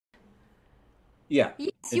Yeah,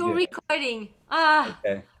 Yes, I you're do. recording. Ah,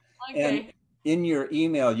 Okay. And okay. in your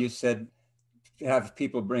email, you said have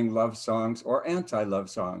people bring love songs or anti-love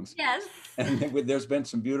songs. Yes. And there's been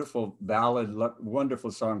some beautiful ballad,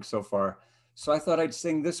 wonderful songs so far. So I thought I'd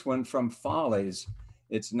sing this one from Follies.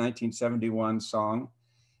 It's a 1971 song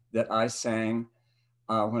that I sang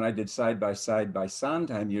when I did Side by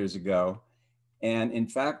Sondheim years ago. And in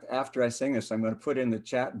fact, after I sing this, I'm going to put in the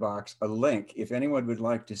chat box a link. If anyone would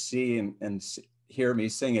like to see and hear me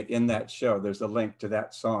sing it in that show, there's a link to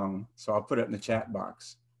that song. So I'll put it in the chat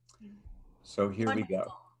box. So here we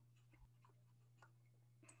go. Wonderful.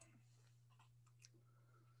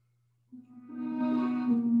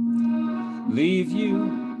 Leave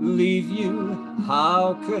you,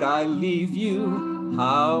 how could I leave you?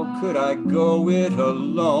 How could I go it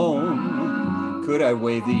alone? Could I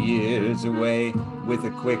wave the years away with a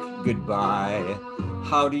quick goodbye?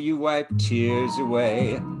 How do you wipe tears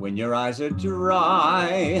away when your eyes are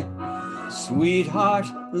dry? Sweetheart,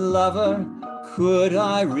 lover, could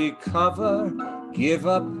I recover? Give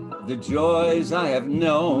up the joys I have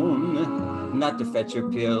known, not to fetch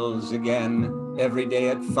your pills again every day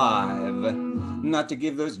at 5, not to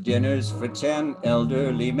give those dinners for 10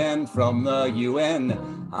 elderly men from the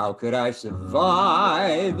UN. How could I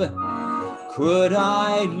survive? Could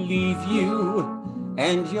I leave you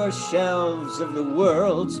and your shelves of the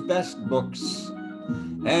world's best books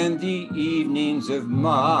and the evenings of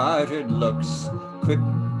martyred looks,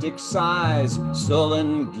 cryptic sighs,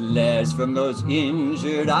 sullen glares from those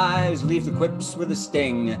injured eyes? Leave the quips with a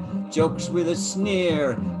sting, jokes with a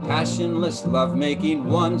sneer, passionless lovemaking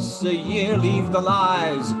once a year. Leave the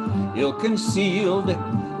lies, ill-concealed,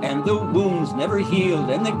 and the wounds never healed,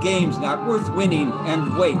 and the game's not worth winning.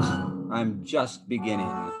 And wait, I'm just beginning.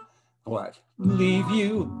 What? Leave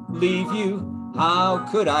you, how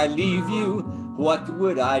could I leave you? What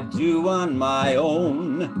would I do on my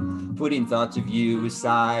own? Putting thoughts of you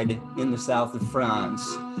aside in the south of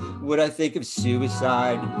France. Would I think of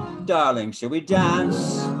suicide? Darling, shall we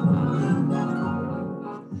dance?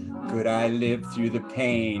 Could I live through the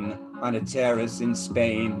pain on a terrace in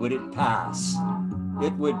Spain? Would it pass?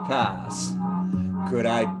 It would pass. Could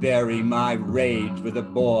I bury my rage with a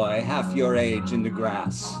boy half your age in the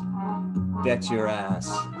grass? Bet your ass.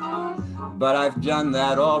 But I've done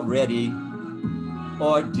that already.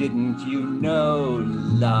 Or didn't you know,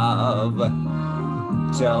 love?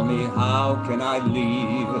 Tell me, how can I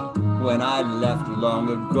leave when I left long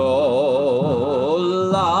ago?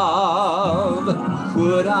 Love,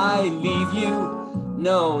 could I leave you?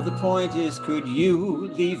 No, the point is, could you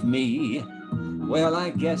leave me? Well, I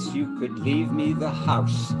guess you could leave me the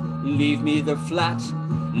house, leave me the flat,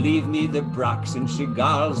 leave me the Brocks and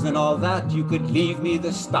Chagall's and all that. You could leave me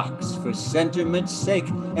the stocks for sentiment's sake,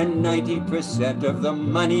 and 90% of the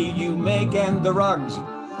money you make, and the rugs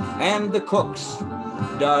and the cooks.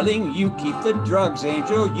 Darling, you keep the drugs,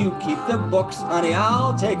 angel, you keep the books. Honey,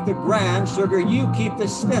 I'll take the grand sugar, you keep the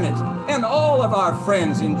spinach, and all of our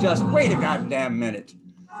friends in just wait a goddamn minute.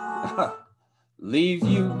 Leave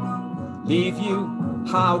you,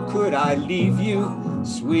 how could I leave you?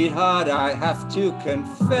 Sweetheart, I have to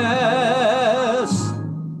confess.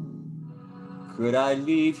 Could I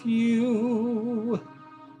leave you?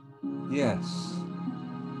 Yes.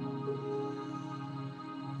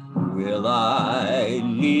 Will I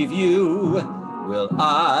leave you? Will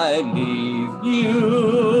I leave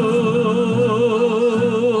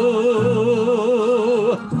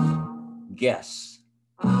you? Guess.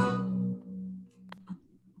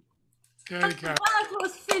 Good, Gary. That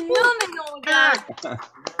was phenomenal, guys. Love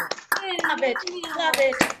it. Love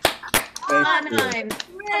it. Sondheim.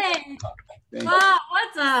 Great. Thank Wow,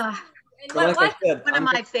 what's So like I said, One of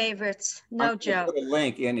my favorites. No joke. Put a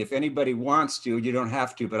link in if anybody wants to. You don't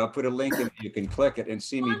have to, but I'll put a link in. You can click it and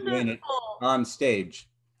see me doing it on stage.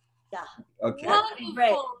 Yeah. Okay. Wonderful,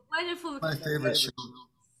 Great. wonderful. My favorite show.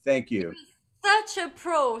 Thank you. Such a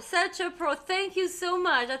pro, such a pro. Thank you so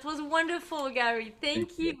much. That was wonderful, Gary.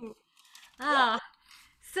 Thank you.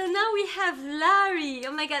 So now we have Larry.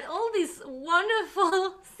 Oh my God, all these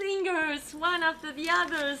wonderful singers, one after the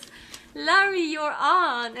others. Larry, you're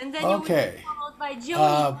on, and then Okay. you're followed by Joey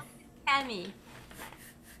and Tammy.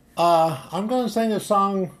 I'm going to sing a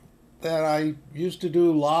song that I used to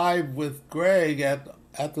do live with Greg at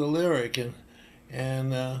the Lyric,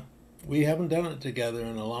 and we haven't done it together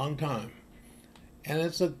in a long time. And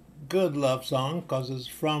it's a good love song because it's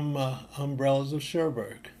from Umbrellas of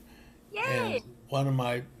Cherbourg. Yay! And one of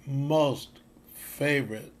my most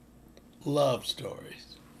favorite love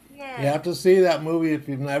stories. Yeah. You have to see that movie if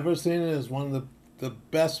you've never seen it. It's one of the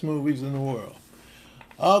best movies in the world.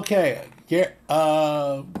 Okay,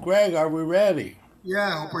 Greg, are we ready? Yeah,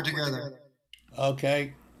 I hope we're together.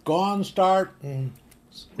 Okay, go on, start, and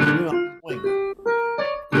swing.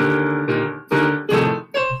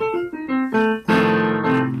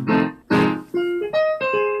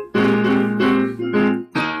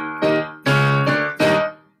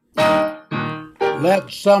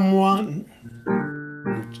 Let someone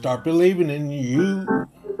start believing in you.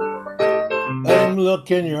 Let him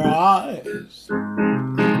look in your eyes.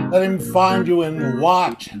 Let him find you and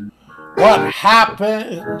watch what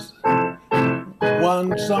happens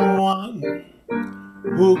when someone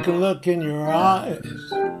who can look in your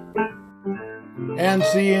eyes and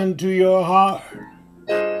see into your heart.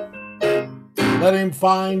 Let him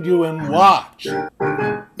find you and watch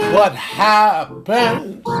what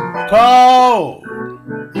happens. Cold.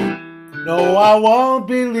 No, I won't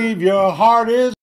believe your heart is